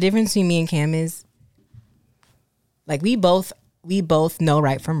 the difference between me and Cam is like we both know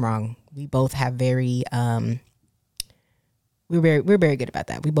right from wrong. We both have very we're very good about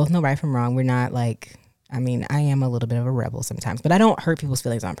that. We both know right from wrong. We're not like, I mean, I am a little bit of a rebel sometimes, but I don't hurt people's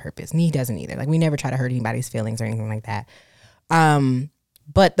feelings on purpose. And he doesn't either. Like, we never try to hurt anybody's feelings or anything like that.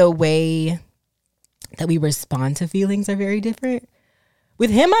 But the way that we respond to feelings are very different. With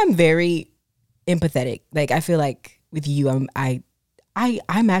him, I'm very empathetic. Like, I feel like with you, I'm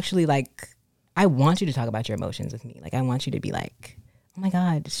actually like, I want you to talk about your emotions with me. Like, I want you to be like, oh my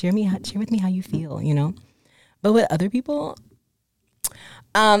God, share with me how you feel, you know? But with other people,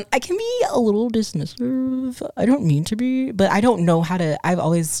 I can be a little dismissive. I don't mean to be, but I don't know how to. I've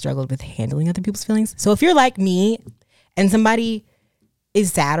always struggled with handling other people's feelings. So if you're like me and somebody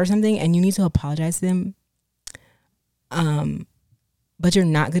is sad or something and you need to apologize to them, but you're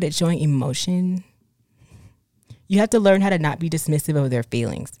not good at showing emotion, you have to learn how to not be dismissive of their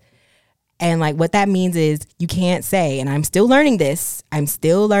feelings. And like what that means is you can't say, and I'm still learning this. I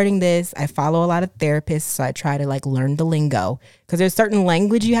follow a lot of therapists, so I try to like learn the lingo because there's certain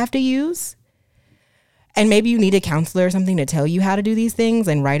language you have to use. And maybe you need a counselor or something to tell you how to do these things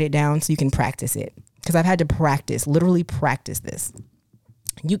and write it down so you can practice it. Because I've had to literally practice this.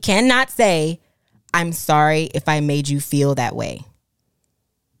 You cannot say, I'm sorry if I made you feel that way.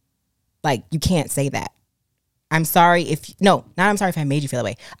 Like, you can't say that. I'm sorry if, no, not I'm sorry if I made you feel that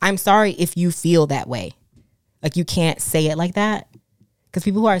way. I'm sorry if you feel that way. Like, you can't say it like that. Because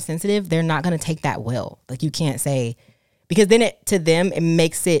people who are sensitive, they're not going to take that well. Like, you can't say, because then to them, it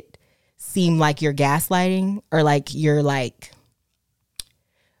makes it seem like you're gaslighting, or like you're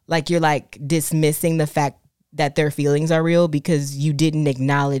dismissing the fact that their feelings are real because you didn't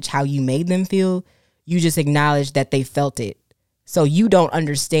acknowledge how you made them feel. You just acknowledged that they felt it. So you don't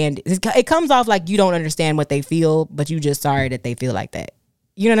understand. It comes off like you don't understand what they feel, but you just sorry that they feel like that.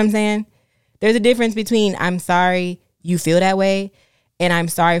 You know what I'm saying? There's a difference between I'm sorry you feel that way and I'm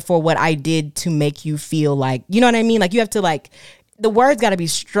sorry for what I did to make you feel like, you know what I mean? Like, you have to, like, the words got to be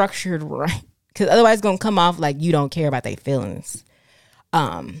structured right, because otherwise it's going to come off like you don't care about their feelings.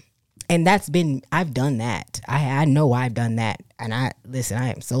 And I've done that. I know I've done that. And I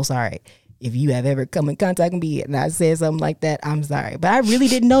am so sorry. If you have ever come in contact with me and I said something like that, I'm sorry. But I really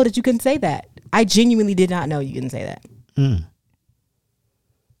didn't know that you couldn't say that. I genuinely did not know you couldn't say that.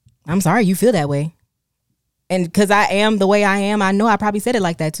 I'm sorry you feel that way. And because I am the way I am, I know I probably said it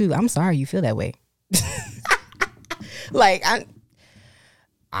like that too. I'm sorry you feel that way. Like,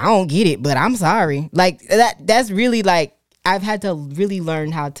 I don't get it, but I'm sorry. Like, that's really, like, I've had to really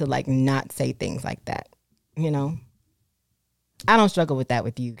learn how to, like, not say things like that, you know? I don't struggle with that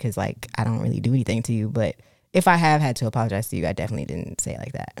with you because, like, I don't really do anything to you. But if I have had to apologize to you, I definitely didn't say it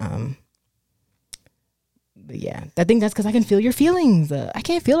like that. But yeah, I think that's because I can feel your feelings. I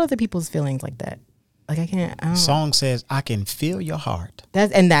can't feel other people's feelings like that. Like, I can't. The song says, I can feel your heart.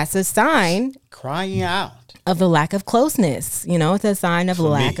 That's a sign. Crying out. Of the lack of closeness. You know, it's a sign of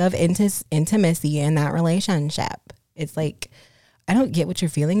lack of intimacy in that relationship. It's like, I don't get what you're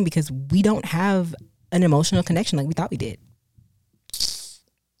feeling because we don't have an emotional connection like we thought we did.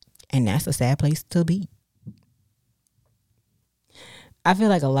 And that's a sad place to be. I feel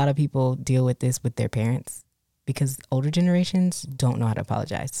like a lot of people deal with this with their parents because older generations don't know how to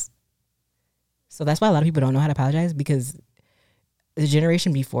apologize. So that's why a lot of people don't know how to apologize, because the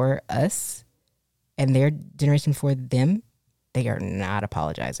generation before us and their generation before them, they are not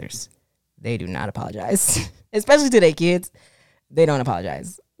apologizers. They do not apologize, especially to their kids. They don't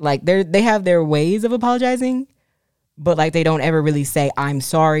apologize. Like, they have their ways of apologizing, but, like, they don't ever really say, I'm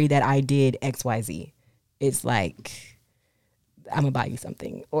sorry that I did XYZ. It's like, I'm gonna buy you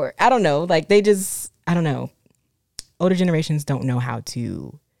something, or I don't know. Like, I don't know. Older generations don't know how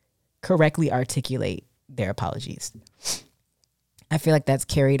to correctly articulate their apologies. I feel like that's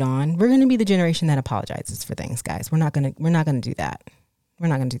carried on. We're going to be the generation that apologizes for things, guys. We're not going to do that. We're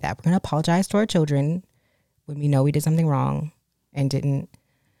not going to do that. We're going to apologize to our children when we know we did something wrong and didn't.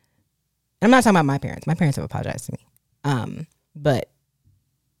 And I'm not talking about my parents. My parents have apologized to me. But,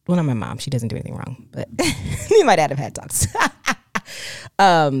 well, not my mom. She doesn't do anything wrong. But me and my dad have had talks.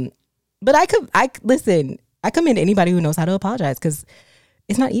 But I commend anybody who knows how to apologize, because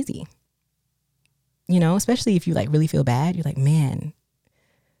it's not easy. You know, especially if you, like, really feel bad. You're like, man.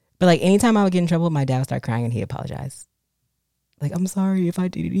 But, like, anytime I would get in trouble, my dad would start crying and he'd apologize. Like, I'm sorry if I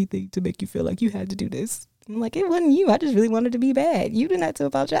did anything to make you feel like you had to do this. I'm like, it wasn't you. I just really wanted to be bad. You didn't have to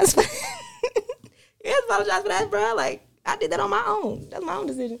apologize for that. You have to apologize for that, bro. Like, I did that on my own. That's my own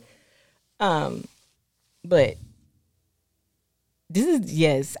decision. But this is,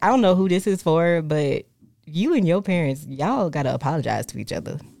 yes, I don't know who this is for, but you and your parents, y'all got to apologize to each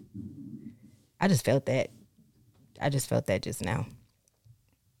other. I just felt that just now.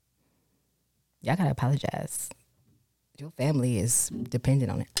 Y'all got to apologize. Your family is dependent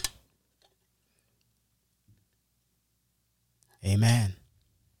on it. Amen.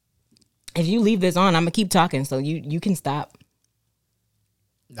 If you leave this on, I'm going to keep talking, so you can stop.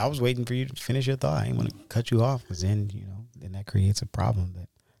 I was waiting for you to finish your thought. I didn't want to cut you off, because then that creates a problem that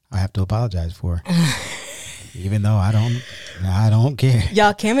I have to apologize for. Even though I don't care.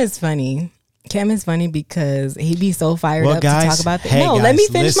 Y'all, Cam is funny. Cam is funny because he'd be so fired up guys, to talk about this. hey, No, guys, let me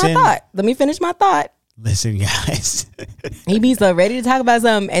finish listen. my thought. Listen, guys. He be so ready to talk about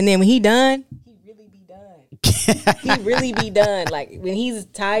something, and then when he done, he really be done. He really be done. Like, when he's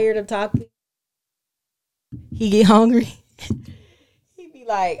tired of talking, he get hungry. He be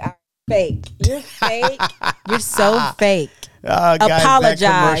like, fake. You're fake. You're so fake. Guys, apologize.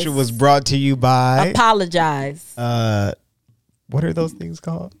 That commercial was brought to you by. Apologize. What are those things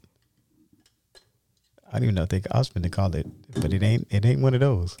called? I don't even know. I was going to call it, but it ain't one of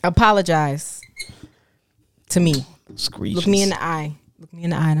those. Apologize to me. Screeches. Look me in the eye. Look me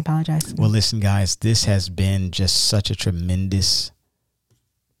in the eye and apologize to me. Well, listen, guys, this has been just such a tremendous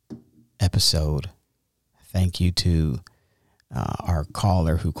episode. Thank you to our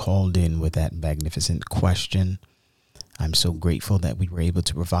caller who called in with that magnificent question. I'm so grateful that we were able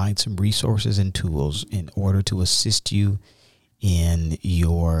to provide some resources and tools in order to assist you in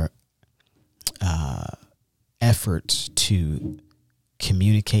your efforts to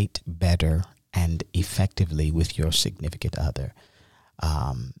communicate better and effectively with your significant other.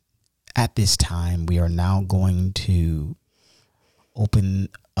 At this time, we are now going to open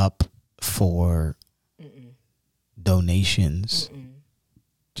up for donations.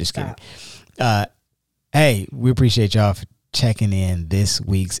 Just kidding. Hey, we appreciate y'all for checking in this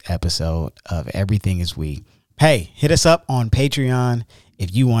week's episode of Everything Is We. Hey, hit us up on Patreon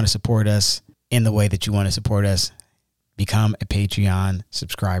if you want to support us in the way that you want to support us. Become a Patreon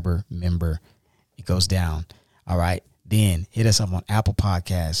subscriber member. It goes down. All right. Then hit us up on Apple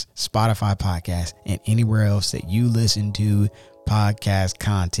Podcasts, Spotify Podcasts, and anywhere else that you listen to podcast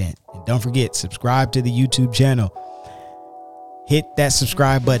content. And don't forget, subscribe to the YouTube channel. Hit that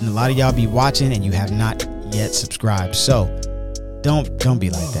subscribe button. A lot of y'all be watching and you have not yet subscribed. So don't be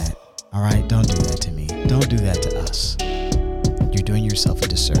like that. All right. Don't do that to me. Don't do that to us. You're doing yourself a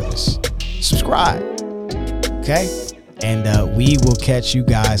disservice. Subscribe. Okay. And we will catch you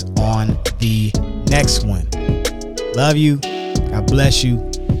guys on the next one. Love you. God bless you.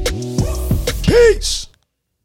 Peace.